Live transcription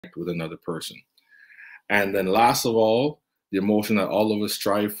with another person. And then last of all, the emotion that all of us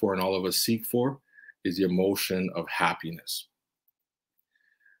strive for and all of us seek for is the emotion of happiness.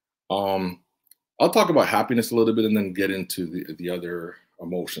 Um, I'll talk about happiness a little bit and then get into the other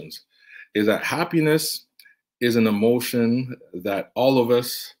emotions. Is that happiness is an emotion that all of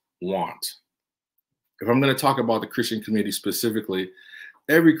us want. If I'm going to talk about the Christian community specifically,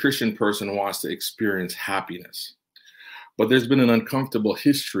 every Christian person wants to experience happiness. But there's been an uncomfortable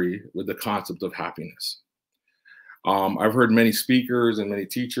history with the concept of happiness. I've heard many speakers and many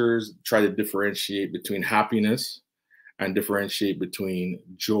teachers try to differentiate between happiness and differentiate between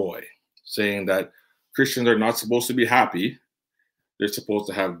joy, saying that Christians are not supposed to be happy, they're supposed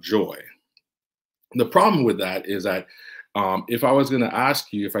to have joy. The problem with that is that if I was going to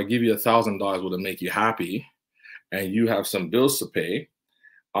ask you, if I give you $1,000, will it make you happy? And you have some bills to pay.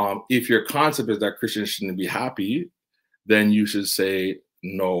 If your concept is that Christians shouldn't be happy, then you should say,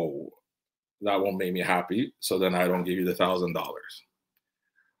 no, that won't make me happy. So then I don't give you the $1,000.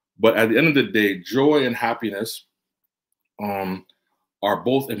 But at the end of the day, joy and happiness are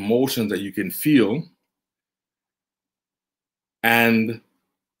both emotions that you can feel, and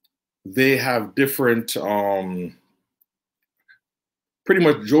they have different, pretty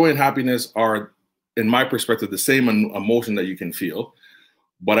much joy and happiness are, in my perspective, the same emotion that you can feel.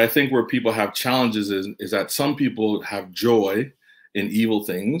 But I think where people have challenges is that some people have joy in evil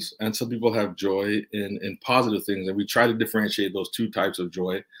things and some people have joy in positive things. And we try to differentiate those two types of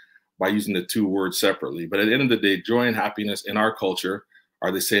joy by using the two words separately. But at the end of the day, joy and happiness in our culture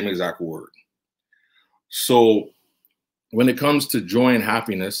are the same exact word. So when it comes to joy and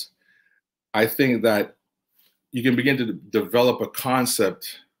happiness, I think that you can begin to develop a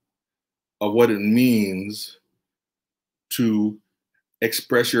concept of what it means to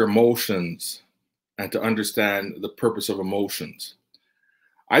express your emotions and to understand the purpose of emotions.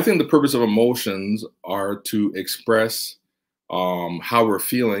 I think the purpose of emotions are to express how we're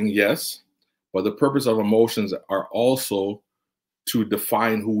feeling, yes, but the purpose of emotions are also to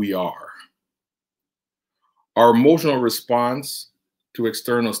define who we are. Our emotional response to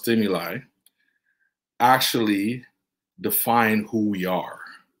external stimuli actually define who we are.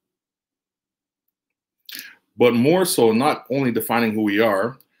 But more so, not only defining who we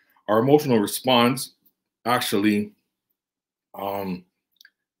are, our emotional response actually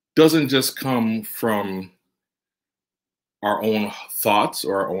doesn't just come from our own thoughts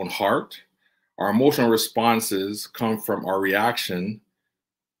or our own heart. Our emotional responses come from our reaction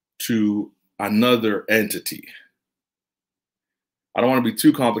to another entity. I don't want to be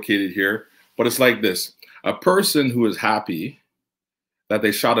too complicated here, but it's like this. A person who is happy that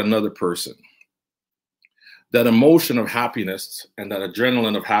they shot another person, that emotion of happiness and that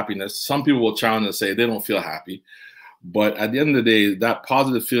adrenaline of happiness, some people will challenge and say they don't feel happy. But at the end of the day, that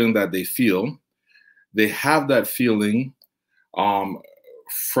positive feeling that they feel, they have that feeling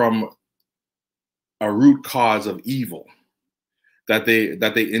from a root cause of evil, that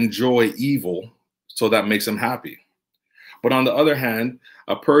they enjoy evil, so that makes them happy. But on the other hand,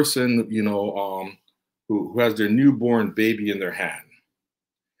 a person, who has their newborn baby in their hand,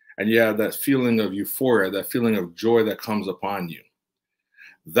 and you have that feeling of euphoria, that feeling of joy that comes upon you.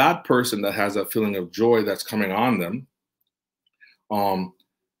 That person that has that feeling of joy that's coming on them,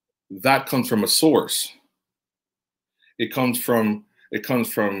 that comes from a source. It comes from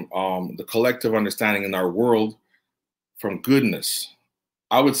the collective understanding in our world, from goodness.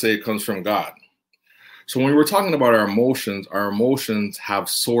 I would say it comes from God. So when we're talking about our emotions have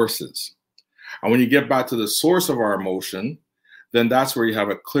sources. And when you get back to the source of our emotion, then that's where you have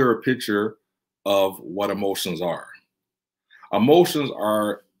a clearer picture of what emotions are. Emotions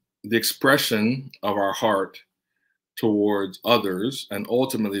are the expression of our heart towards others, and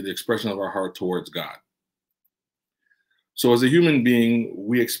ultimately the expression of our heart towards God. So as a human being,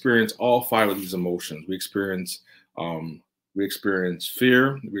 we experience all five of these emotions. We experience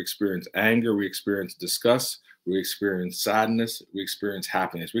fear, we experience anger, we experience disgust, we experience sadness, we experience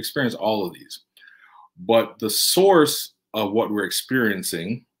happiness. We experience all of these. But the source of what we're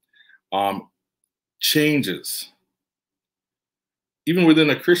experiencing changes. Even within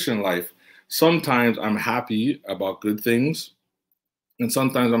a Christian life, sometimes I'm happy about good things, and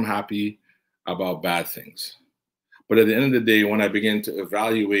sometimes I'm happy about bad things. But at the end of the day, when I begin to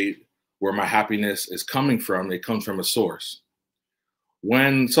evaluate where my happiness is coming from, it comes from a source.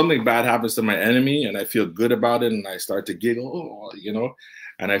 When something bad happens to my enemy and I feel good about it and I start to giggle,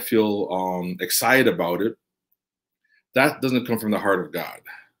 and I feel excited about it, that doesn't come from the heart of God.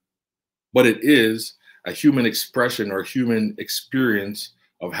 But it is a human expression or human experience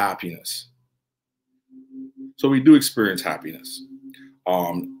of happiness. So we do experience happiness.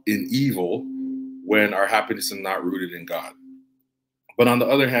 in evil when our happiness is not rooted in God. But on the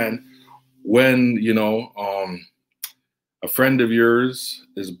other hand, when a friend of yours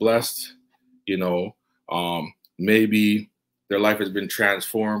is blessed, maybe their life has been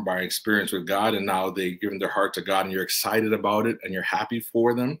transformed by experience with God, and now they've given their heart to God, and you're excited about it, and you're happy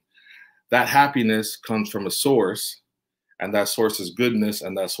for them. That happiness comes from a source, and that source is goodness,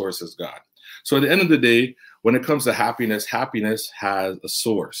 and that source is God. So at the end of the day, when it comes to happiness, happiness has a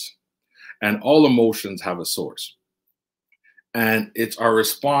source, and all emotions have a source. And it's our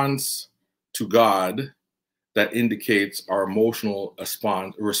response to God that indicates our emotional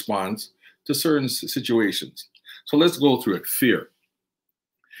response to certain situations. So let's go through it. Fear.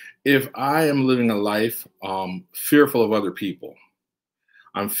 If I am living a life fearful of other people,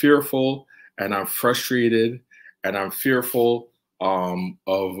 I'm fearful and I'm frustrated and I'm fearful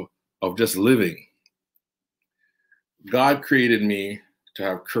of just living. God created me to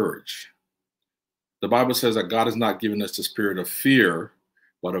have courage. The Bible says that God has not given us the spirit of fear,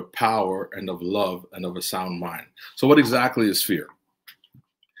 but of power and of love and of a sound mind. So what exactly is fear?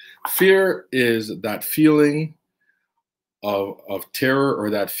 Fear is that feeling of terror, or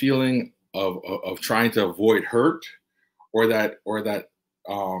that feeling of trying to avoid hurt, or that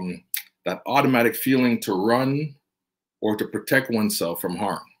automatic feeling to run or to protect oneself from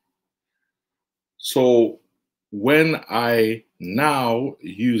harm. So when I now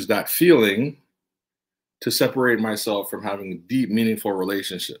use that feeling to separate myself from having deep, meaningful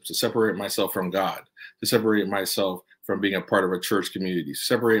relationships, to separate myself from God, to separate myself from being a part of a church community,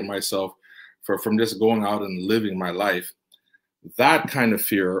 separate myself from just going out and living my life, that kind of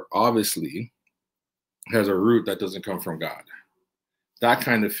fear obviously has a root that doesn't come from God. That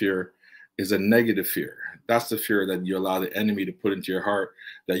kind of fear is a negative fear. That's the fear that you allow the enemy to put into your heart,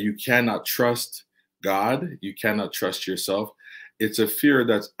 that you cannot trust God, you cannot trust yourself. It's a fear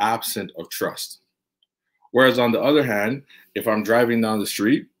that's absent of trust. Whereas on the other hand, if I'm driving down the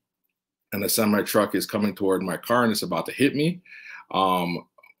street and a semi-truck is coming toward my car and it's about to hit me,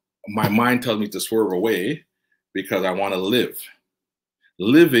 my mind tells me to swerve away because I want to live.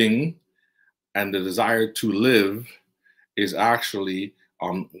 Living and the desire to live is actually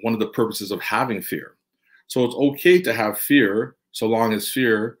one of the purposes of having fear. So it's okay to have fear so long as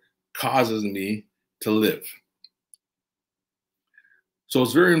fear causes me to live. So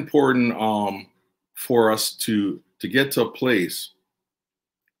it's very important for us to get to a place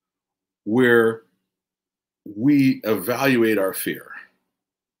where we evaluate our fear.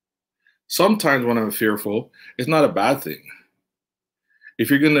 Sometimes when I'm fearful, it's not a bad thing. If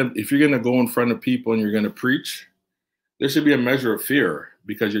you're gonna go in front of people and you're gonna preach, there should be a measure of fear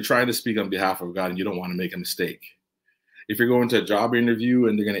because you're trying to speak on behalf of God and you don't want to make a mistake. If you're going to a job interview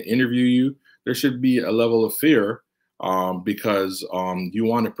and they're going to interview you, there should be a level of fear because you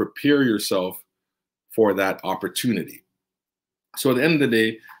want to prepare yourself for that opportunity. So at the end of the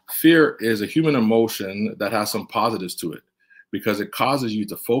day, fear is a human emotion that has some positives to it because it causes you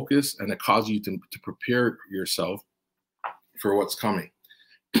to focus and it causes you to prepare yourself for what's coming.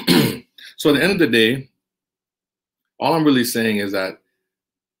 So at the end of the day, all I'm really saying is that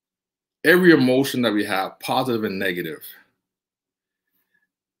every emotion that we have, positive and negative,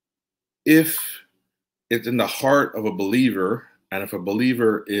 if it's in the heart of a believer, and if a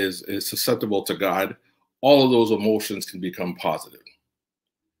believer is susceptible to God, all of those emotions can become positive.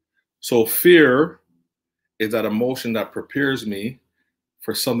 So fear is that emotion that prepares me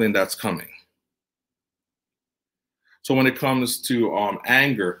for something that's coming. So when it comes to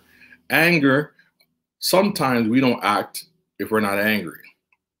anger, sometimes we don't act if we're not angry.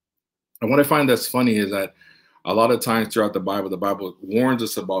 And what I find that's funny is that a lot of times throughout the Bible warns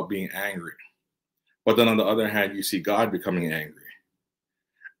us about being angry. But then on the other hand, you see God becoming angry.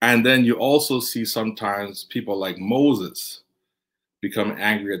 And then you also see sometimes people like Moses become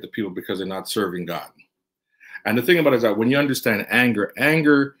angry at the people because they're not serving God. And the thing about it is that when you understand anger,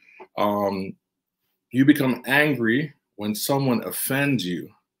 you become angry when someone offends you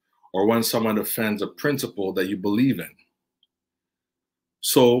or when someone offends a principle that you believe in.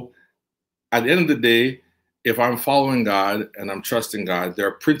 So at the end of the day, if I'm following God and I'm trusting God, there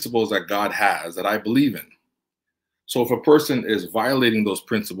are principles that God has that I believe in. So if a person is violating those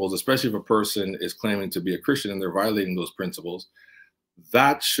principles, especially if a person is claiming to be a Christian and they're violating those principles,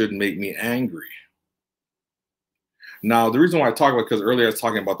 that should make me angry. Now, the reason why I talk about, because earlier I was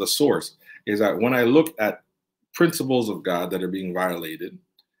talking about the source, is that when I look at principles of God that are being violated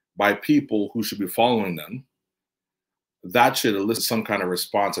by people who should be following them, that should elicit some kind of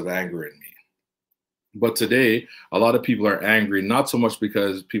response of anger in me. But today, a lot of people are angry, not so much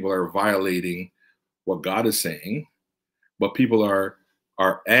because people are violating what God is saying, but people are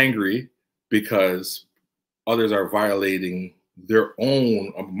are angry because others are violating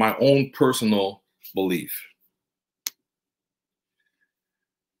my own personal belief.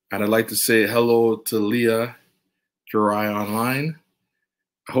 And I'd like to say hello to Leah Kirai online.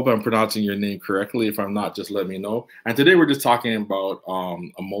 I hope I'm pronouncing your name correctly. If I'm not, just let me know. And today we're just talking about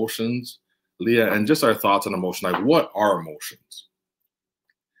emotions, Leah, and just our thoughts on emotion. Like, what are emotions?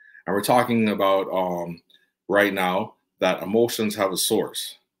 And we're talking about right now that emotions have a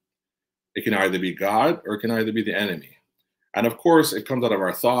source. It can either be God or it can either be the enemy. And of course, it comes out of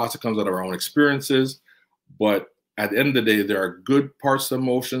our thoughts, it comes out of our own experiences. But at the end of the day, there are good parts of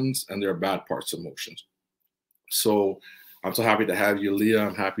emotions and there are bad parts of emotions. So I'm so happy to have you, Leah.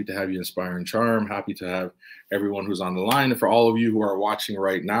 I'm happy to have you, Inspiring Charm. Happy to have everyone who's on the line. And for all of you who are watching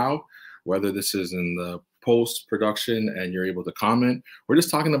right now, whether this is in the post-production and you're able to comment, we're just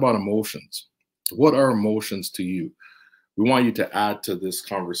talking about emotions. What are emotions to you? We want you to add to this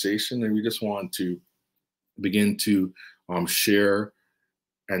conversation, and we just want to begin to share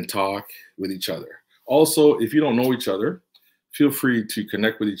and talk with each other. Also, if you don't know each other, feel free to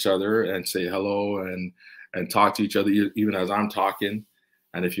connect with each other and say hello and talk to each other, even as I'm talking.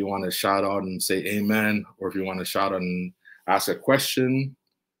 And if you want to shout out and say amen, or if you want to shout out and ask a question,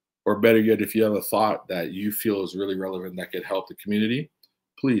 or better yet, if you have a thought that you feel is really relevant that could help the community,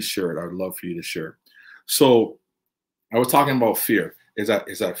 please share it. I'd love for you to share. So I was talking about fear. Is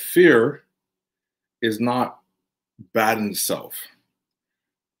that fear is not bad in itself.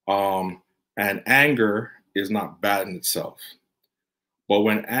 And anger is not bad in itself. But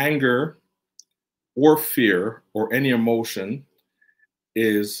when anger or fear or any emotion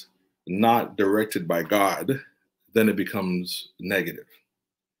is not directed by God, then it becomes negative.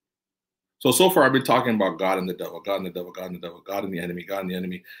 So far I've been talking about God and the devil, God and the devil, God and the devil, God and the enemy, God and the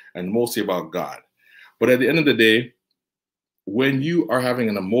enemy, and mostly about God. But at the end of the day, when you are having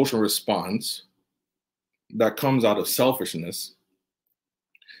an emotional response that comes out of selfishness,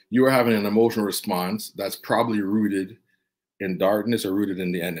 you are having an emotional response that's probably rooted in darkness or rooted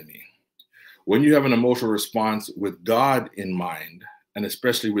in the enemy. When you have an emotional response with God in mind, and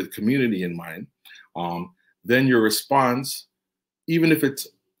especially with community in mind, then your response, even if it's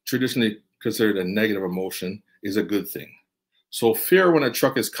traditionally considered a negative emotion, is a good thing. So fear when a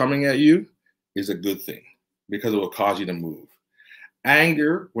truck is coming at you is a good thing because it will cause you to move.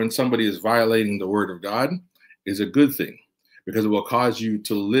 Anger when somebody is violating the word of God is a good thing because it will cause you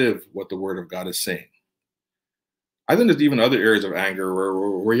to live what the word of God is saying. I think there's even other areas of anger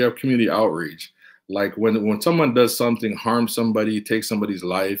where you have community outrage. Like when someone does something, harms somebody, takes somebody's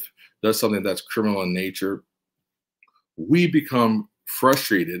life, does something that's criminal in nature, we become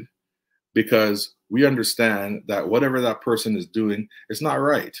frustrated because we understand that whatever that person is doing is not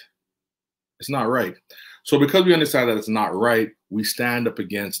right. It's not right. So because we understand that it's not right, we stand up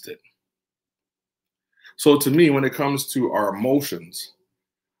against it. So to me, when it comes to our emotions,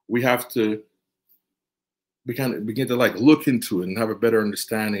 we have to begin to like look into it and have a better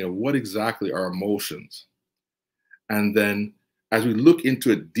understanding of what exactly are emotions. And then as we look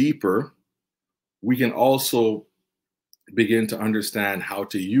into it deeper, we can also begin to understand how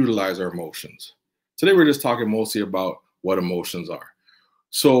to utilize our emotions. Today, we're just talking mostly about what emotions are.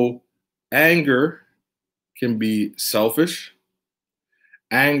 So anger can be selfish.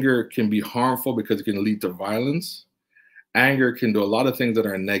 Anger can be harmful because it can lead to violence. Anger can do a lot of things that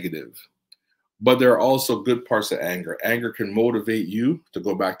are negative. But there are also good parts of anger. Anger can motivate you to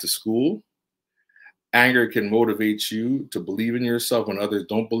go back to school. Anger can motivate you to believe in yourself when others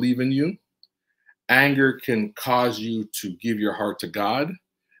don't believe in you. Anger can cause you to give your heart to God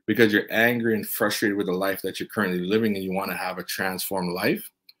because you're angry and frustrated with the life that you're currently living and you want to have a transformed life.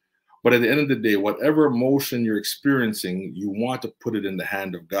 But at the end of the day, whatever emotion you're experiencing, you want to put it in the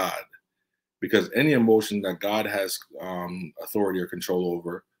hand of God because any emotion that God has authority or control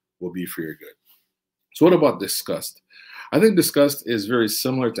over will be for your good. So what about disgust? I think disgust is very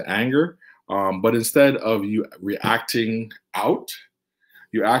similar to anger, but instead of you reacting out,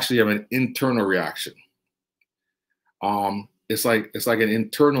 you actually have an internal reaction. It's like an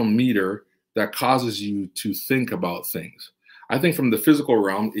internal meter that causes you to think about things. I think from the physical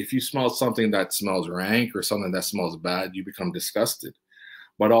realm, if you smell something that smells rank or something that smells bad, you become disgusted.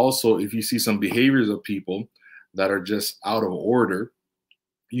 But also, if you see some behaviors of people that are just out of order,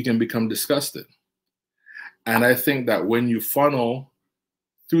 you can become disgusted. And I think that when you funnel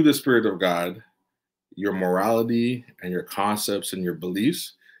through the Spirit of God, your morality and your concepts and your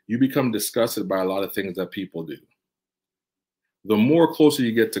beliefs, you become disgusted by a lot of things that people do. The more closer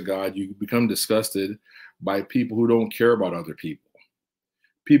you get to God, you become disgusted by people who don't care about other people.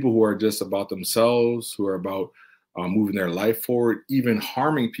 People who are just about themselves, who are about moving their life forward, even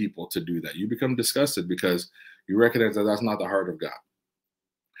harming people to do that. You become disgusted because you recognize that that's not the heart of God.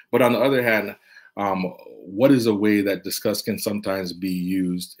 But on the other hand, what is a way that disgust can sometimes be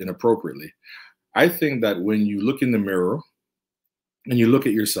used inappropriately? I think that when you look in the mirror and you look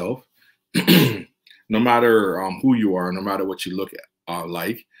at yourself, no matter who you are, no matter what you look at,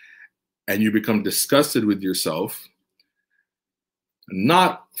 like, and you become disgusted with yourself,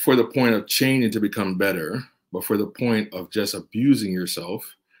 not for the point of changing to become better, but for the point of just abusing yourself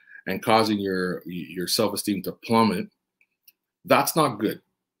and causing your self-esteem to plummet, that's not good.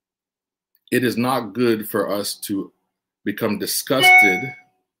 It is not good for us to become disgusted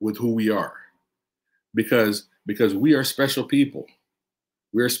with who we are, because we are special people.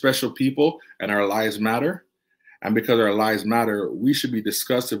 We are special people and our lives matter. And because our lives matter, we should be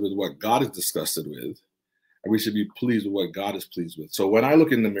disgusted with what God is disgusted with. And we should be pleased with what God is pleased with. So when I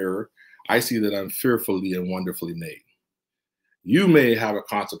look in the mirror, I see that I'm fearfully and wonderfully made. You may have a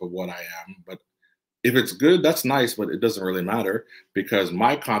concept of what I am, but if it's good, that's nice, but it doesn't really matter, because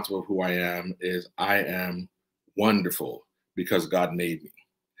my concept of who I am wonderful because God made me.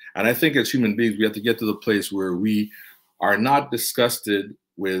 And I think as human beings, we have to get to the place where we are not disgusted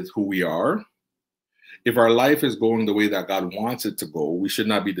with who we are. If our life is going the way that God wants it to go, we should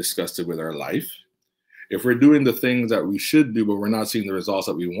not be disgusted with our life. If we're doing the things that we should do, but we're not seeing the results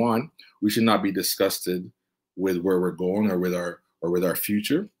that we want, we should not be disgusted with where we're going or with our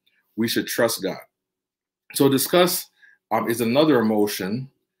future. We should trust God. So disgust is another emotion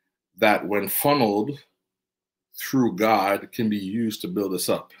that, when funneled through God, can be used to build us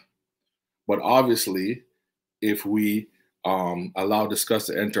up. But obviously, if we allow disgust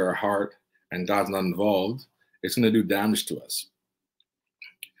to enter our heart and God's not involved, it's going to do damage to us.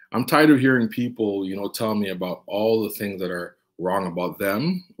 I'm tired of hearing people, tell me about all the things that are wrong about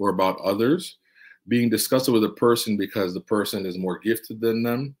them or about others, being disgusted with a person because the person is more gifted than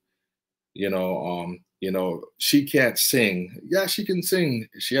them. She can't sing. Yeah, she can sing.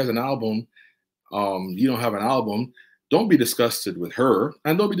 She has an album. You don't have an album. Don't be disgusted with her,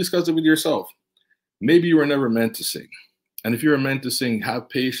 and don't be disgusted with yourself. Maybe you were never meant to sing. And if you're meant to sing, have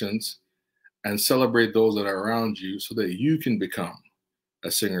patience and celebrate those that are around you so that you can become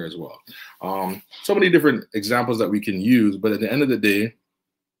a singer as well. So many different examples that we can use, but at the end of the day,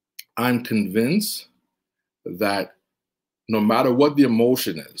 I'm convinced that no matter what the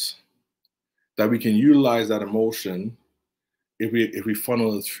emotion is, that we can utilize that emotion if we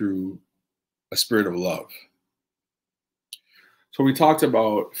funnel it through a spirit of love. So we talked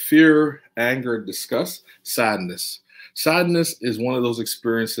about fear, anger, disgust, sadness. Sadness is one of those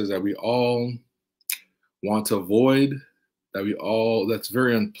experiences that we all want to avoid, that's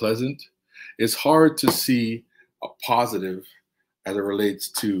very unpleasant. It's hard to see a positive as it relates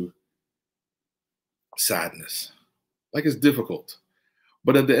to sadness. Like, it's difficult.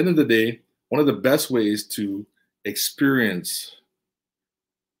 But at the end of the day, one of the best ways to experience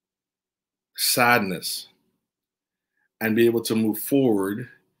sadness and be able to move forward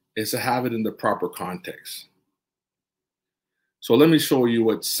is to have it in the proper context. So let me show you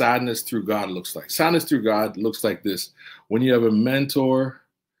what sadness through God looks like. Sadness through God looks like this. When you have a mentor,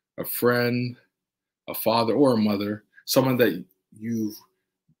 a friend, a father or a mother, someone that you've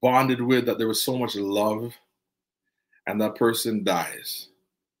bonded with, that there was so much love, and that person dies.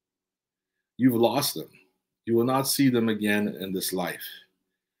 You've lost them. You will not see them again in this life.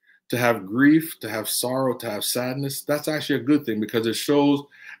 To have grief, to have sorrow, to have sadness, that's actually a good thing, because it shows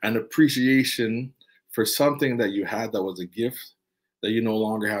an appreciation for something that you had that was a gift that you no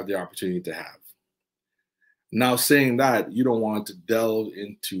longer have the opportunity to have. Now, saying that, you don't want to delve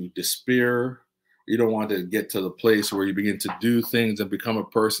into despair. You don't want to get to the place where you begin to do things and become a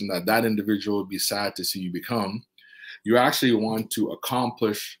person that individual would be sad to see you become. You actually want to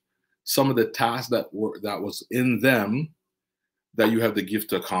accomplish some of the tasks that was in them that you have the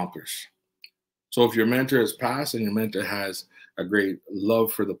gift to accomplish. So if your mentor has passed and your mentor has a great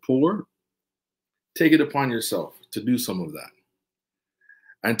love for the poor, take it upon yourself to do some of that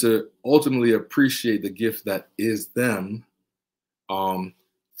and to ultimately appreciate the gift that is them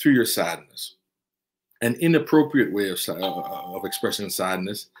through your sadness. An inappropriate way of expressing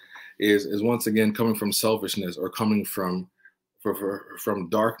sadness is once again coming from selfishness or coming from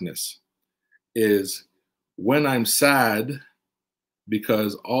darkness. Is when I'm sad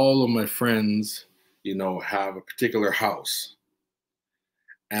because all of my friends, have a particular house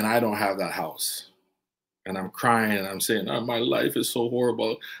and I don't have that house. And I'm crying and I'm saying, oh, my life is so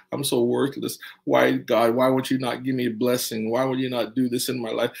horrible. I'm so worthless. Why, God, why won't you not give me a blessing? Why would you not do this in my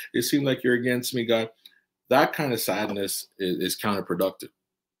life? It seems like you're against me, God. That kind of sadness is counterproductive.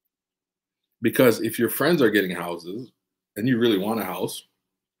 Because if your friends are getting houses and you really want a house,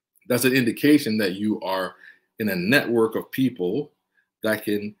 that's an indication that you are in a network of people that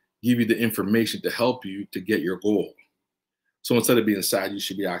can give you the information to help you to get your goal. So instead of being sad, you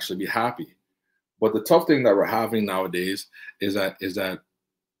should be actually be happy. But the tough thing that we're having nowadays is that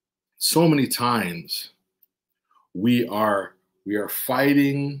so many times we are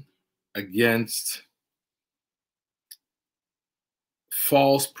fighting against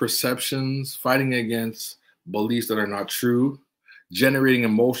false perceptions, fighting against beliefs that are not true, generating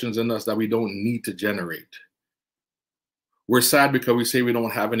emotions in us that we don't need to generate. We're sad because we say we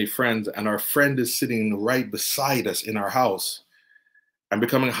don't have any friends, and our friend is sitting right beside us in our house and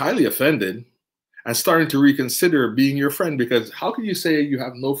becoming highly offended and starting to reconsider being your friend. Because how can you say you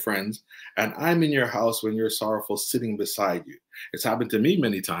have no friends and I'm in your house when you're sorrowful sitting beside you? It's happened to me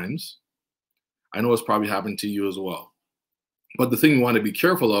many times. I know it's probably happened to you as well. But the thing you want to be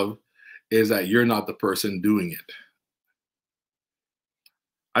careful of is that you're not the person doing it.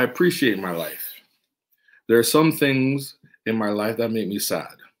 I appreciate my life. There are some things in my life that make me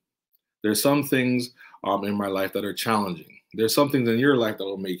sad. There are some things in my life that are challenging. There's some things in your life that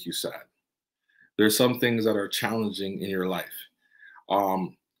will make you sad. There's some things that are challenging in your life.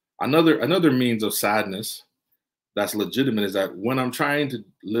 Another means of sadness that's legitimate is that when I'm trying to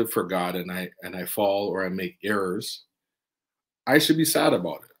live for God and I fall or I make errors, I should be sad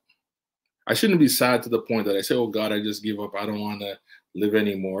about it. I shouldn't be sad to the point that I say, "Oh God, I just give up. I don't want to live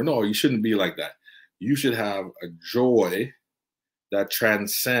anymore." No, you shouldn't be like that. You should have a joy that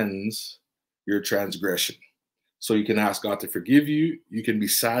transcends your transgression. So you can ask God to forgive you. You can be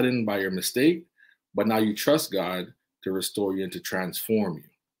saddened by your mistake, but now you trust God to restore you and to transform you.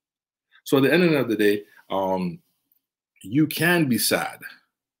 So at the end of the day, you can be sad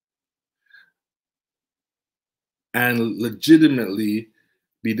and legitimately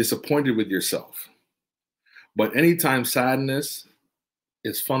be disappointed with yourself. But anytime sadness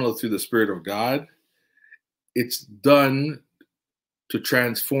is funneled through the Spirit of God, it's done to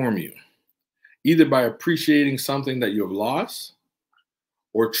transform you, either by appreciating something that you have lost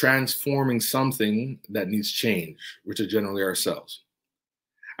or transforming something that needs change, which is generally ourselves.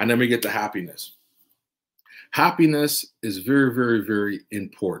 And then we get to happiness. Happiness is very, very, very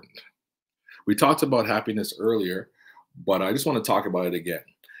important. We talked about happiness earlier, but I just want to talk about it again.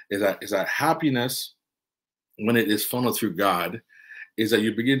 Is that happiness, when it is funneled through God, is that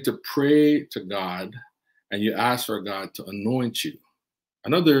you begin to pray to God and you ask for God to anoint you.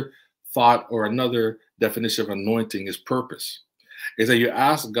 Another thought or another definition of anointing is purpose. Is that you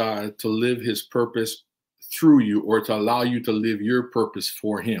ask God to live his purpose through you or to allow you to live your purpose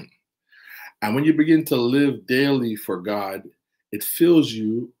for him. And when you begin to live daily for God, it fills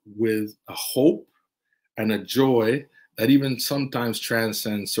you with a hope and a joy that even sometimes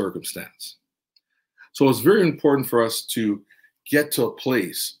transcends circumstance. So it's very important for us to get to a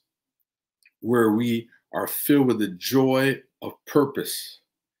place where we are filled with the joy of purpose,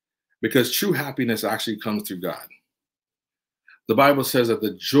 because true happiness actually comes through God. The Bible says that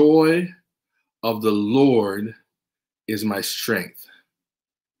the joy of the Lord is my strength.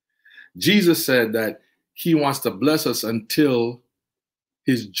 Jesus said that he wants to bless us until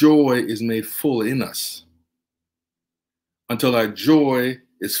his joy is made full in us, until our joy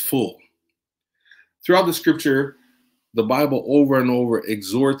is full. Throughout the scripture, the Bible over and over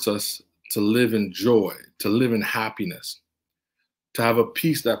exhorts us to live in joy, to live in happiness, to have a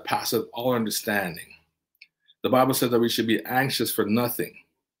peace that passeth all understanding. The Bible says that we should be anxious for nothing,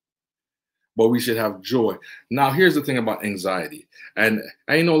 but we should have joy. Now, here's the thing about anxiety. And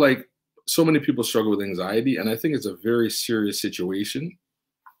I know, like, so many people struggle with anxiety, and I think it's a very serious situation.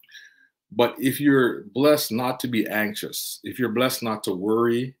 But if you're blessed not to be anxious, if you're blessed not to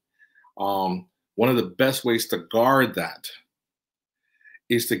worry, one of the best ways to guard that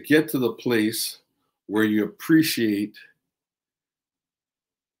is to get to the place where you appreciate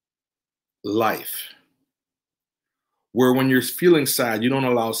life. Where when you're feeling sad, you don't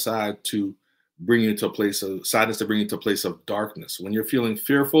allow sadness to bring you to a place of darkness. When you're feeling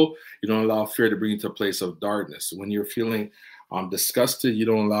fearful, you don't allow fear to bring you to a place of darkness. When you're feeling disgusted, you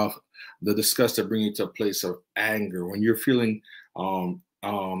don't allow the disgust to bring you to a place of anger. When you're feeling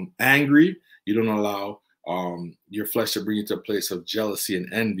angry, you don't allow your flesh to bring you to a place of jealousy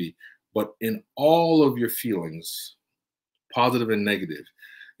and envy. But in all of your feelings, positive and negative,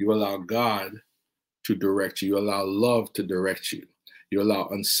 you allow God to direct you. You allow love to direct you. You allow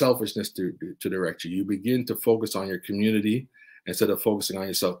unselfishness to direct you. You begin to focus on your community instead of focusing on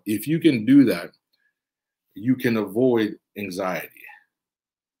yourself. If you can do that, you can avoid anxiety.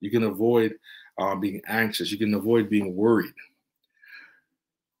 You can avoid being anxious. You can avoid being worried.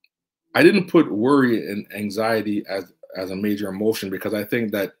 I didn't put worry and anxiety as a major emotion because I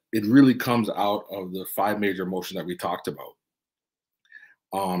think that it really comes out of the five major emotions that we talked about.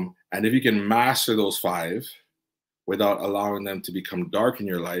 And if you can master those five without allowing them to become dark in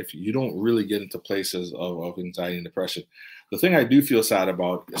your life, you don't really get into places of anxiety and depression. The thing I do feel sad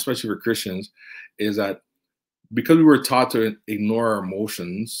about, especially for Christians, is that because we were taught to ignore our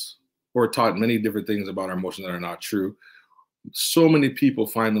emotions, or taught many different things about our emotions that are not true, so many people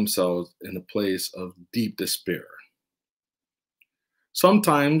find themselves in a place of deep despair.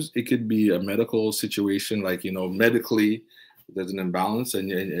 Sometimes it could be a medical situation, like, medically there's an imbalance, and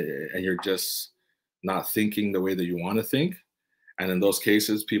you're just not thinking the way that you want to think. And in those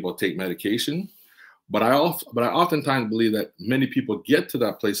cases, people take medication. But I oftentimes believe that many people get to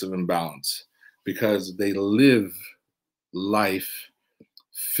that place of imbalance because they live life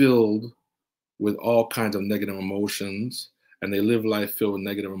filled with all kinds of negative emotions, and they live life filled with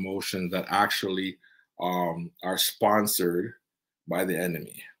negative emotions that actually are sponsored by the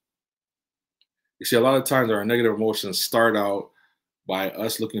enemy. You see, a lot of times our negative emotions start out by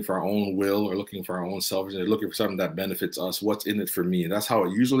us looking for our own will, or looking for our own selfishness, looking for something that benefits us. What's in it for me? That's how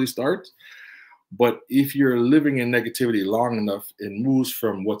it usually starts. But if you're living in negativity long enough, it moves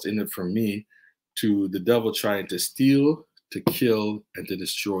from what's in it for me to the devil trying to steal, to kill, and to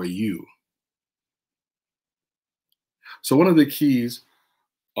destroy you. So one of the keys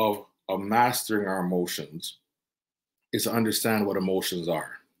of mastering our emotions is to understand what emotions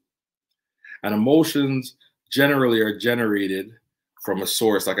are. And emotions generally are generated from a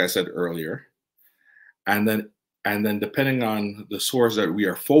source, like I said earlier. And then depending on the source that we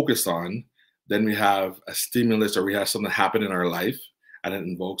are focused on, then we have a stimulus, or we have something happen in our life, and it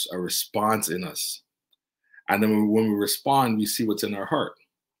invokes a response in us. And then when we respond, we see what's in our heart.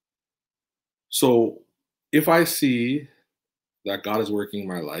 So if I see that God is working in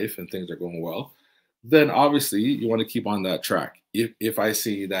my life and things are going well, then obviously you want to keep on that track. If I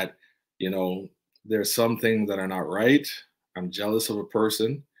see that, there's some things that are not right, I'm jealous of a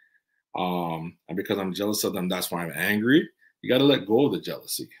person, and because I'm jealous of them, that's why I'm angry. You got to let go of the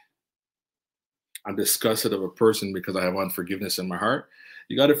jealousy. I'm disgusted of a person because I have unforgiveness in my heart.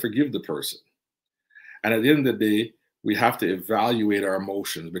 You got to forgive the person. And at the end of the day, we have to evaluate our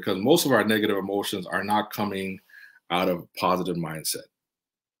emotions, because most of our negative emotions are not coming out of positive mindset.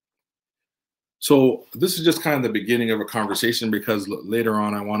 So this is just kind of the beginning of a conversation, because later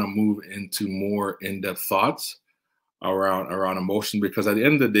on I want to move into more in-depth thoughts around emotion, because at the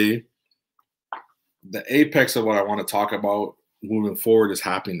end of the day, the apex of what I want to talk about moving forward is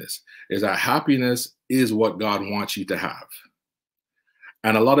happiness. Is that happiness is what God wants you to have.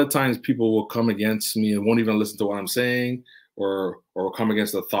 And a lot of times people will come against me and won't even listen to what I'm saying, or come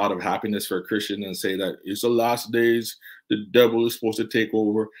against the thought of happiness for a Christian and say that it's the last days, the devil is supposed to take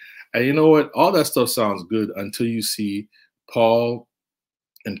over. And you know what? All that stuff sounds good until you see Paul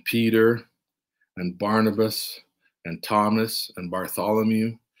and Peter and Barnabas and Thomas and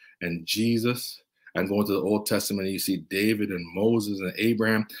Bartholomew and Jesus, and go into the Old Testament, and you see David and Moses and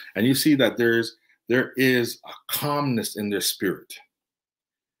Abraham, and you see that there is a calmness in their spirit.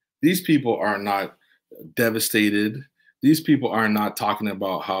 These people are not devastated. These people are not talking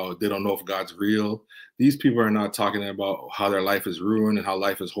about how they don't know if God's real. These people are not talking about how their life is ruined and how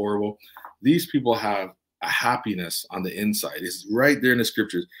life is horrible. These people have a happiness on the inside. It's right there in the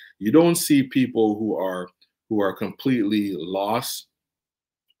scriptures. You don't see people who are completely lost,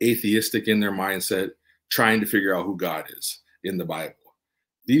 atheistic in their mindset, trying to figure out who God is in the Bible.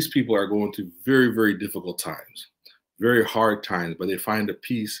 These people are going through very, very difficult times, very hard times, but they find a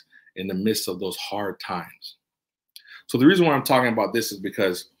peace in the midst of those hard times. So the reason why I'm talking about this is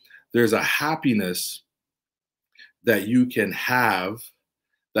because there's a happiness that you can have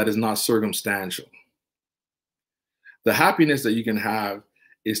that is not circumstantial. The happiness that you can have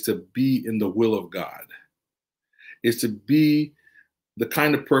is to be in the will of God, is to be the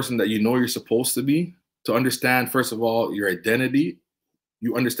kind of person that you know you're supposed to be, to understand, first of all, your identity.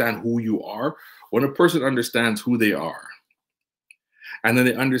 You understand who you are. When a person understands who they are, and then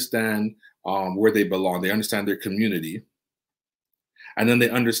they understand where they belong, they understand their community, and then they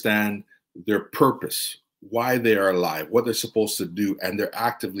understand their purpose, why they are alive, what they're supposed to do, and they're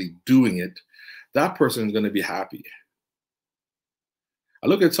actively doing it, that person is going to be happy. I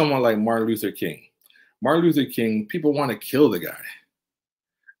look at someone like Martin Luther King. Martin Luther King, people want to kill the guy.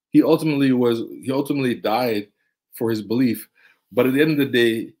 He ultimately died for his belief. But at the end of the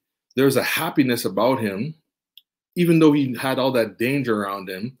day, there's a happiness about him, even though he had all that danger around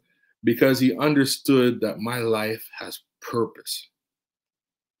him, because he understood that my life has purpose.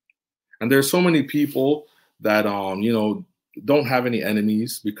 And there's so many people that don't have any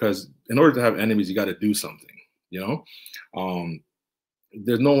enemies, because in order to have enemies, you got to do something, you know?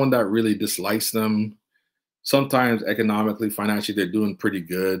 There's no one that really dislikes them. Sometimes economically, financially, they're doing pretty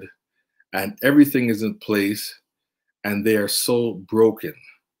good and everything is in place and they are so broken.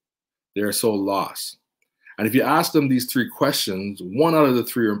 They are so lost. And if you ask them these three questions, one out of the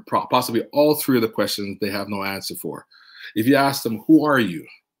three, or possibly all three of the questions, they have no answer for. If you ask them, who are you?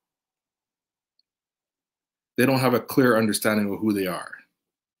 They don't have a clear understanding of who they are.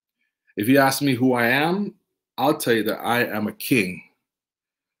 If you ask me who I am, I'll tell you that I am a king.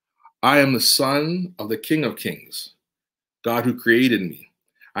 I am the son of the King of Kings, God who created me.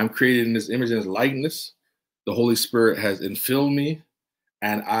 I'm created in his image and his likeness. The Holy Spirit has infilled me,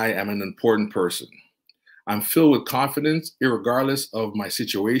 and I am an important person. I'm filled with confidence, irregardless of my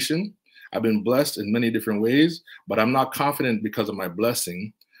situation. I've been blessed in many different ways, but I'm not confident because of my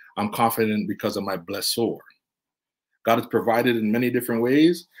blessing. I'm confident because of my blessor. God has provided in many different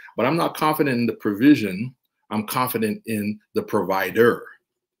ways, but I'm not confident in the provision. I'm confident in the provider.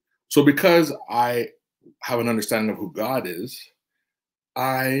 So because I have an understanding of who God is,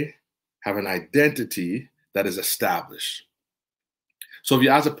 I have an identity that is established. So if you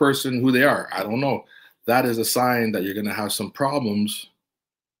ask a person who they are, I don't know, that is a sign that you're going to have some problems.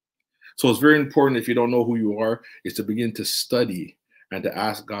 So it's very important, if you don't know who you are, is to begin to study and to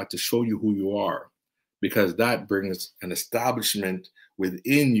ask God to show you who you are, because that brings an establishment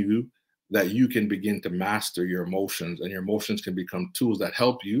within you that you can begin to master your emotions, and your emotions can become tools that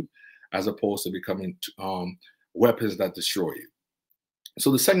help you as opposed to becoming weapons that destroy you. So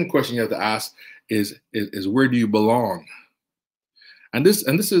the second question you have to ask is where do you belong? And this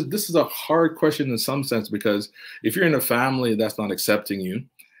is a hard question in some sense, because if you're in a family that's not accepting you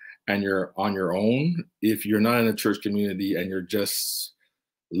and you're on your own, if you're not in a church community and you're just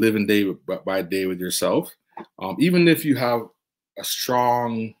living day by day with yourself, even if you have a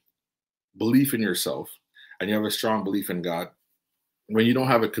strong belief in yourself and you have a strong belief in God, when you don't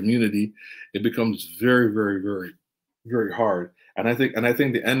have a community, it becomes very, very, very, very hard. And I think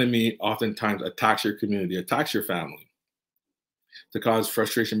the enemy oftentimes attacks your community, attacks your family, to cause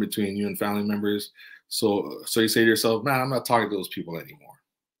frustration between you and family members. So you say to yourself, man, I'm not talking to those people anymore.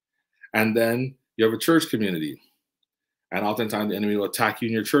 And then you have a church community, and oftentimes the enemy will attack you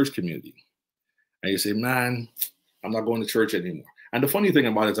in your church community. And you say, man, I'm not going to church anymore. And the funny thing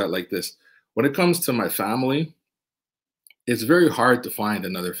about it is that, like this, when it comes to my family, it's very hard to find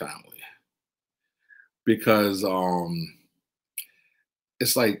another family, because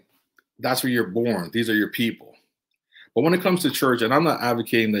it's like, that's where you're born. These are your people. But when it comes to church, and I'm not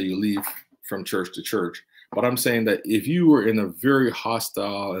advocating that you leave from church to church, but I'm saying that if you were in a very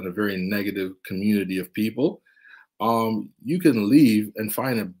hostile and a very negative community of people, you can leave and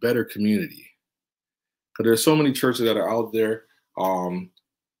find a better community. Because there's so many churches that are out there.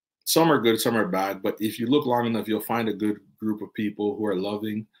 Some are good, some are bad. But if you look long enough, you'll find a good group of people who are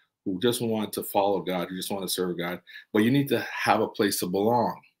loving, who just want to follow God, who just want to serve God. But you need to have a place to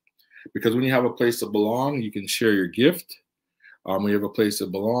belong. Because when you have a place to belong, you can share your gift. When you have a place to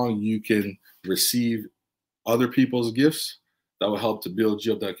belong, you can receive other people's gifts that will help to build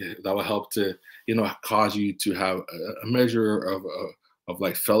you up, that will help to, cause you to have a measure of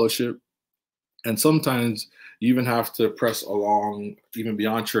like fellowship. And sometimes you even have to press along even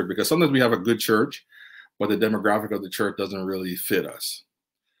beyond church, because sometimes we have a good church, but the demographic of the church doesn't really fit us.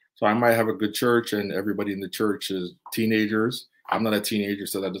 So I might have a good church and everybody in the church is teenagers. I'm not a teenager,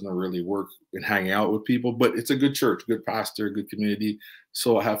 so that doesn't really work in hanging out with people, but it's a good church, good pastor, good community.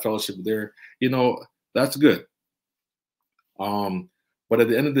 So I have fellowship there. That's good. But at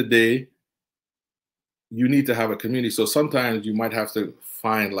the end of the day, you need to have a community. So sometimes you might have to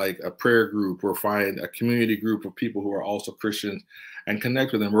find like a prayer group or find a community group of people who are also Christians and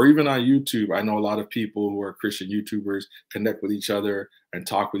connect with them. Or even on YouTube, I know a lot of people who are Christian YouTubers connect with each other and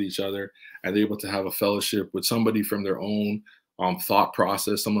talk with each other, and they're able to have a fellowship with somebody from their own thought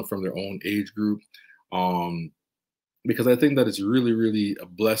process, someone from their own age group. Because I think that it's really, really a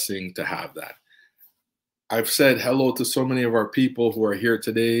blessing to have that. I've said hello to so many of our people who are here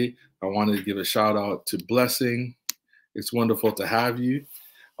today. I wanted to give a shout out to Blessing. It's wonderful to have you.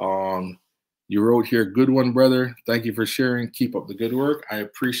 You wrote here, good one, brother. Thank you for sharing. Keep up the good work. I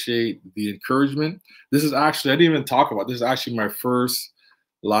appreciate the encouragement. This is actually, I didn't even talk about this, is actually my first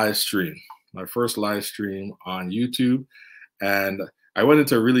live stream on YouTube. And I went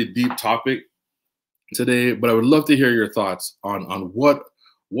into a really deep topic today, but I would love to hear your thoughts on what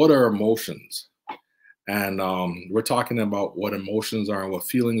are emotions. And we're talking about what emotions are and what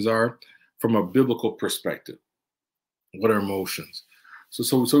feelings are from a biblical perspective. What are emotions?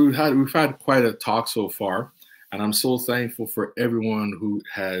 So we've had quite a talk so far, And I'm so thankful for everyone who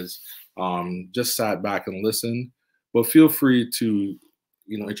has just sat back and listened. But feel free to,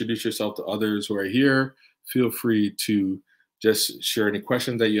 introduce yourself to others who are here. Feel free to just share any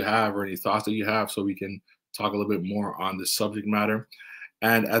questions that you have or any thoughts that you have so we can talk a little bit more on this subject matter.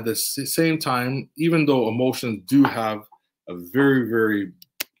 And at the same time, even though emotions do have a very, very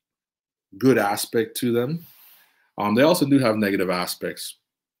good aspect to them, they also do have negative aspects.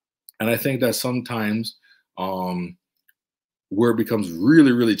 And I think that sometimes where it becomes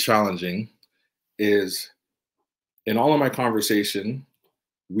really, really challenging is in all of my conversation,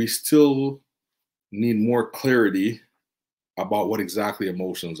 we still need more clarity about what exactly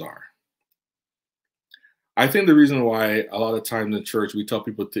emotions are. I think the reason why a lot of times in church we tell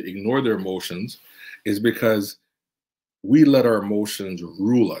people to ignore their emotions is because we let our emotions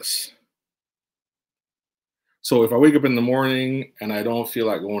rule us. So if I wake up in the morning and I don't feel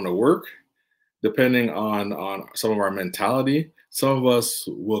like going to work, depending on some of our mentality, some of us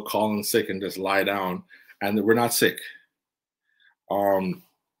will call in sick and just lie down, and we're not sick.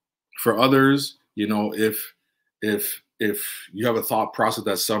 For others, if you have a thought process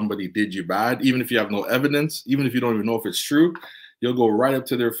that somebody did you bad, even if you have no evidence, even if you don't even know if it's true, you'll go right up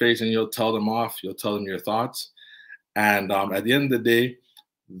to their face and you'll tell them off. You'll tell them your thoughts, and at the end of the day,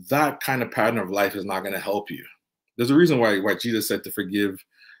 that kind of pattern of life is not going to help you. There's a reason why Jesus said to forgive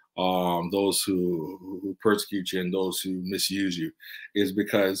those who persecute you and those who misuse you, is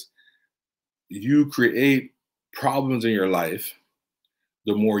because you create problems in your life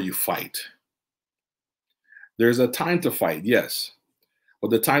the more you fight. There's a time to fight, yes,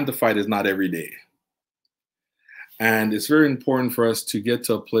 but the time to fight is not every day. And it's very important for us to get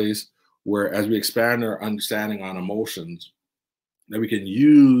to a place where, as we expand our understanding on emotions, that we can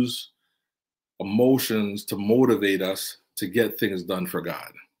use emotions to motivate us to get things done for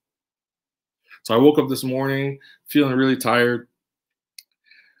God. So I woke up this morning feeling really tired,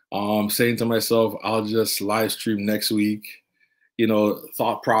 saying to myself, I'll just live stream next week.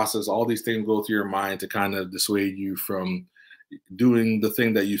 Thought process, all these things go through your mind to kind of dissuade you from doing the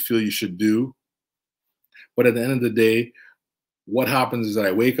thing that you feel you should do. But at the end of the day, what happens is that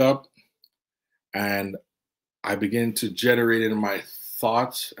I wake up and I begin to generate in my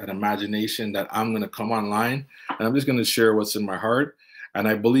thoughts and imagination that I'm going to come online and I'm just going to share what's in my heart. And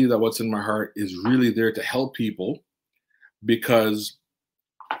I believe that what's in my heart is really there to help people, because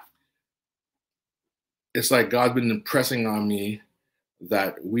it's like God's been impressing on me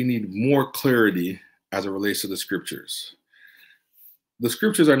that we need more clarity as it relates to the scriptures. The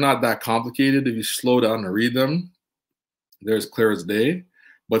scriptures are not that complicated. If you slow down and read them, they're as clear as day.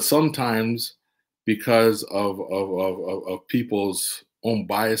 But sometimes, because of people's own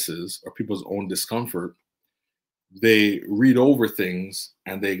biases or people's own discomfort, they read over things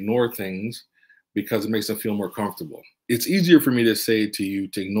and they ignore things because it makes them feel more comfortable. It's easier for me to say to you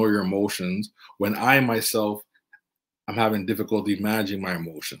to ignore your emotions when I myself I'm having difficulty managing my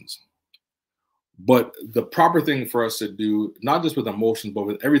emotions. But the proper thing for us to do, not just with emotions, but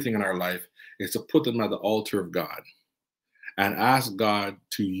with everything in our life, is to put them at the altar of God and ask God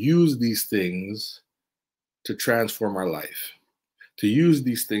to use these things to transform our life, to use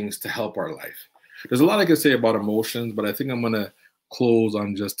these things to help our life. There's a lot I could say about emotions, but I think I'm going to close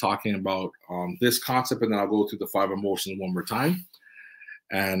on just talking about this concept, and then I'll go through the 5 emotions one more time.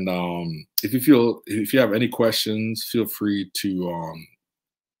 And if you have any questions, feel free to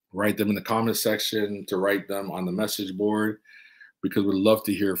write them in the comment section, to write them on the message board, because we'd love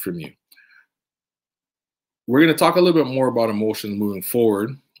to hear from you. We're going to talk a little bit more about emotions moving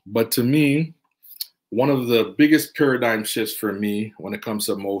forward, but to me, one of the biggest paradigm shifts for me when it comes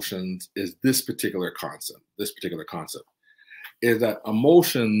to emotions is this particular concept. Is that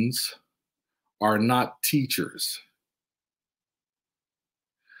emotions are not teachers.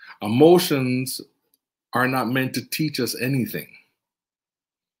 Emotions are not meant to teach us anything.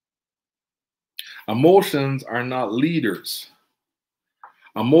 Emotions are not leaders.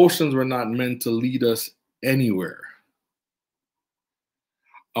 Emotions were not meant to lead us anywhere.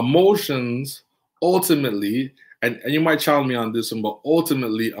 Emotions ultimately, and you might challenge me on this one, but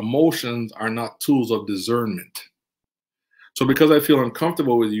ultimately emotions are not tools of discernment. So because I feel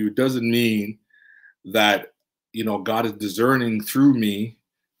uncomfortable with you doesn't mean that God is discerning through me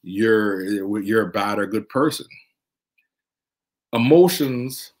you're a bad or good person.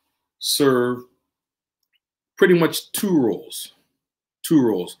 Emotions serve pretty much two roles.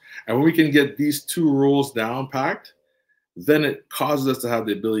 And when we can get these 2 roles down packed, then it causes us to have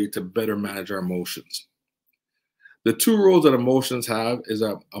the ability to better manage our emotions. The 2 roles that emotions have is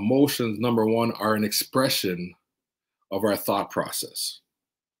that emotions, number 1, are an expression of our thought process.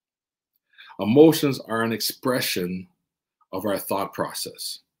 Emotions are an expression of our thought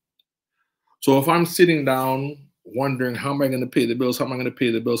process. So if I'm sitting down wondering, how am I going to pay the bills? How am I going to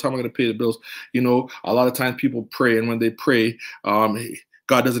pay the bills? How am I going to pay the bills? You know, a lot of times people pray, and when they pray,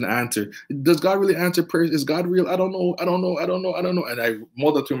 God doesn't answer. Does God really answer prayers? Is God real? I don't know. I don't know. I don't know. I don't know. And I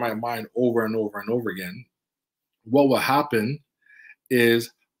mull that through my mind over and over and over again. What will happen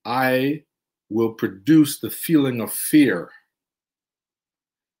is I will produce the feeling of fear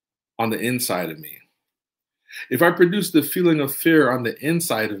on the inside of me. If I produce the feeling of fear on the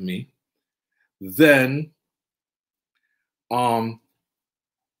inside of me, then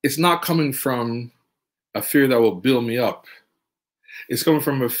it's not coming from a fear that will build me up. It's coming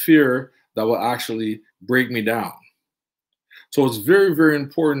from a fear that will actually break me down. So it's very, very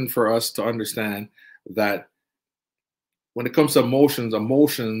important for us to understand that when it comes to emotions,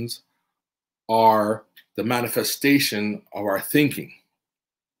 emotions are the manifestation of our thinking.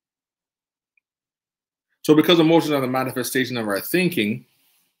 So because emotions are the manifestation of our thinking,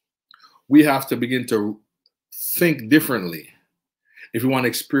 we have to begin to think differently if we want to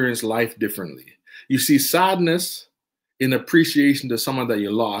experience life differently. You see, sadness in appreciation to someone that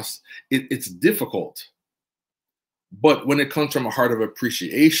you lost, it's difficult. But when it comes from a heart of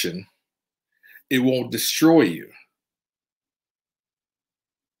appreciation, it won't destroy you.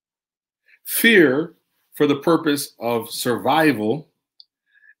 Fear, for the purpose of survival,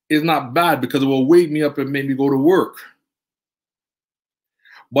 is not bad because it will wake me up and make me go to work.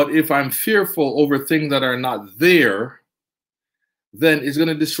 But if I'm fearful over things that are not there, then it's going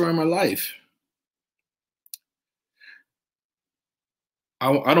to destroy my life.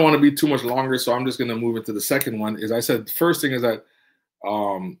 I don't want to be too much longer, so I'm just going to move into the second one. Is I said the first thing is that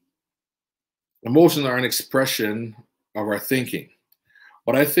emotions are an expression of our thinking.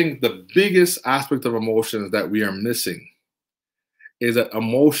 But I think the biggest aspect of emotions that we are missing is that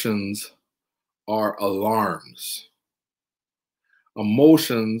emotions are alarms.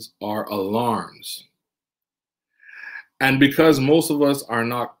 Emotions are alarms. And because most of us are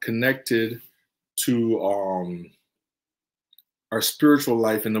not connected to our spiritual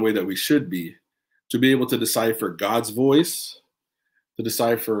life in the way that we should be, to be able to decipher God's voice, to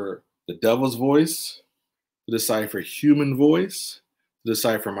decipher the devil's voice, to decipher human voice, to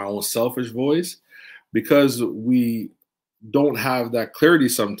decipher my own selfish voice, because we don't have that clarity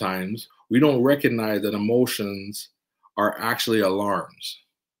sometimes, we don't recognize that emotions are actually alarms.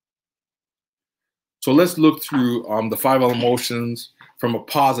 So let's look through the 5 emotions from a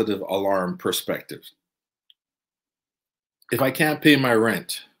positive alarm perspective. If I can't pay my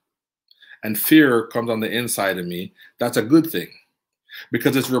rent and fear comes on the inside of me, that's a good thing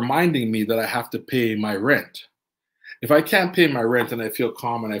because it's reminding me that I have to pay my rent. If I can't pay my rent and I feel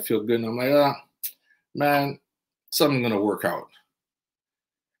calm and I feel good and I'm like, man, something's going to work out.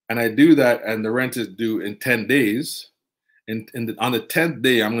 And I do that and the rent is due in 10 days. And on the 10th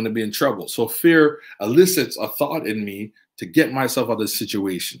day, I'm going to be in trouble. So fear elicits a thought in me to get myself out of the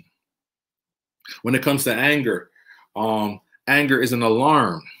situation. When it comes to anger, anger is an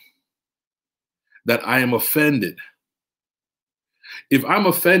alarm that I am offended. If I'm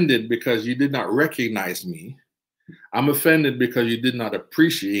offended because you did not recognize me, I'm offended because you did not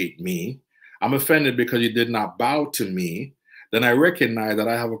appreciate me, I'm offended because you did not bow to me, then I recognize that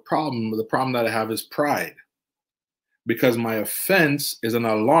I have a problem. The problem that I have is pride. Because my offense is an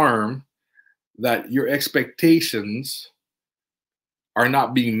alarm that your expectations are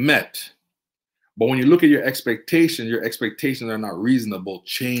not being met. But when you look at your expectations are not reasonable,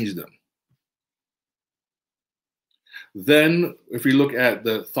 change them. Then if we look at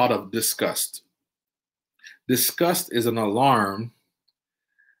the thought of disgust, disgust is an alarm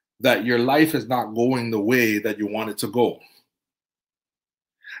that your life is not going the way that you want it to go.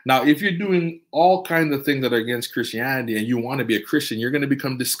 Now, if you're doing all kinds of things that are against Christianity and you want to be a Christian, you're going to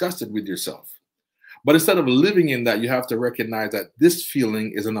become disgusted with yourself. But instead of living in that, you have to recognize that this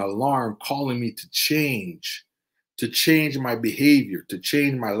feeling is an alarm calling me to change my behavior, to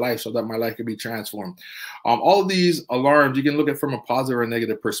change my life so that my life can be transformed. All of these alarms, you can look at from a positive or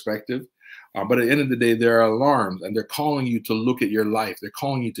negative perspective. But at the end of the day, they're alarms and they're calling you to look at your life. They're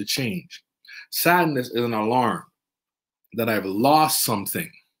calling you to change. Sadness is an alarm that I've lost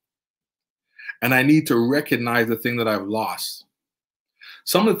something. And I need to recognize the thing that I've lost.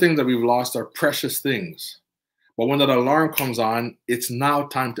 Some of the things that we've lost are precious things. But when that alarm comes on, it's now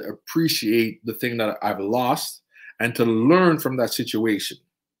time to appreciate the thing that I've lost and to learn from that situation.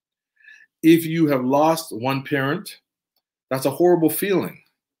 If you have lost one parent, that's a horrible feeling.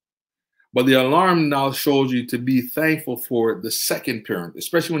 But the alarm now shows you to be thankful for the second parent,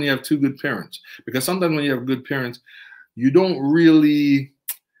 especially when you have 2 good parents. Because sometimes when you have good parents, you don't really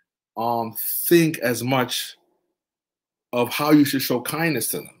think as much of how you should show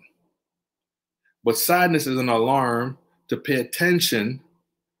kindness to them. But sadness is an alarm to pay attention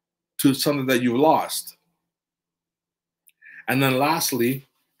to something that you lost. And then lastly,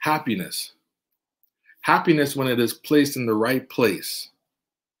 happiness. Happiness, when it is placed in the right place,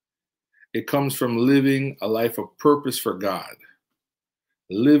 it comes from living a life of purpose for God,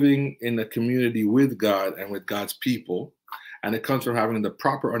 living in a community with God and with God's people. And it comes from having the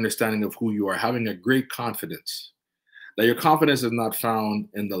proper understanding of who you are, having a great confidence. That your confidence is not found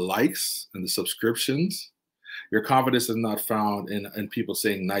in the likes and the subscriptions. Your confidence is not found in people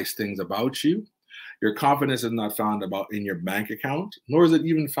saying nice things about you. Your confidence is not found in your bank account, nor is it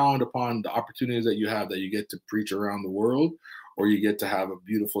even found upon the opportunities that you have, that you get to preach around the world, or you get to have a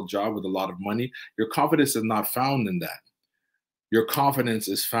beautiful job with a lot of money. Your confidence is not found in that. Your confidence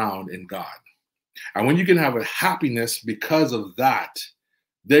is found in God. And when you can have a happiness because of that,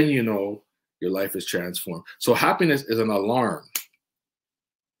 then you know your life is transformed. So happiness is an alarm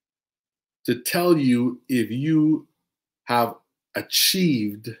to tell you if you have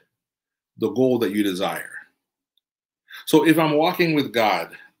achieved the goal that you desire. So if I'm walking with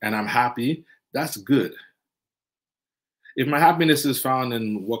God and I'm happy, that's good. If my happiness is found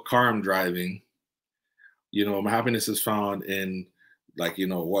in what car I'm driving, my happiness is found in,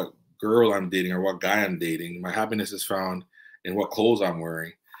 what girl I'm dating or what guy I'm dating, my happiness is found in what clothes I'm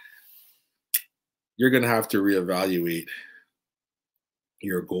wearing, you're going to have to reevaluate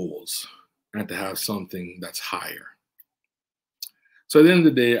your goals and to have something that's higher. So at the end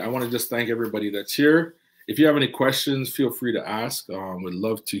of the day, I want to just thank everybody that's here. If you have any questions, feel free to ask. We'd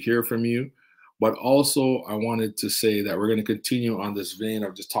love to hear from you. But also, I wanted to say that we're going to continue on this vein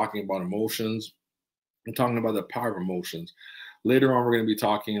of just talking about emotions and talking about the power of emotions. Later on, we're going to be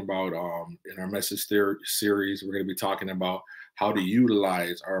talking about, in our message series, we're going to be talking about how to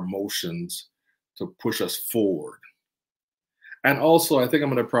utilize our emotions to push us forward. And also, I think I'm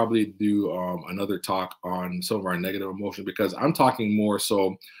going to probably do another talk on some of our negative emotions, because I'm talking more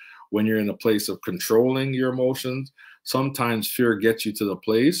so when you're in a place of controlling your emotions. Sometimes fear gets you to the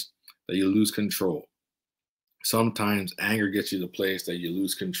place that you lose control. Sometimes anger gets you to the place that you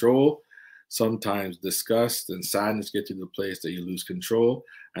lose control. Sometimes disgust and sadness get you to the place that you lose control.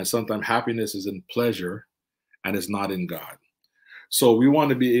 And sometimes happiness is in pleasure and it's not in God. So we want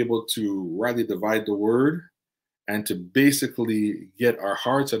to be able to rightly divide the word and to basically get our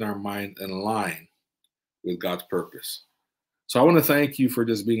hearts and our mind in line with God's purpose. So I want to thank you for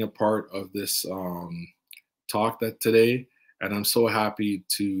just being a part of this talk today. And I'm so happy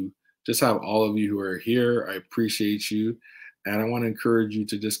to just have all of you who are here. I appreciate you. And I want to encourage you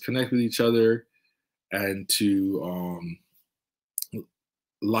to just connect with each other and to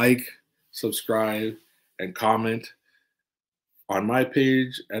like, subscribe, and comment on my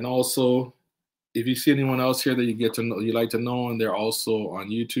page. And also, if you see anyone else here that you like to know, and they're also on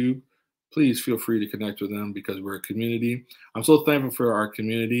YouTube, please feel free to connect with them, because we're a community. I'm so thankful for our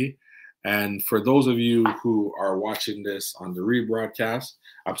community. And for those of you who are watching this on the rebroadcast,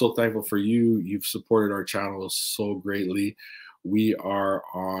 I'm so thankful for you. You've supported our channel so greatly. We are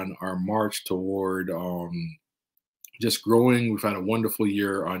on our march toward just growing. We've had a wonderful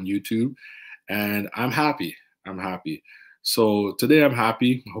year on YouTube, and I'm happy. I'm happy. So today I'm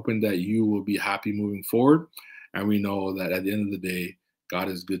happy, hoping that you will be happy moving forward. And we know that at the end of the day, God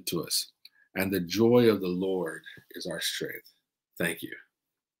is good to us. And the joy of the Lord is our strength. Thank you.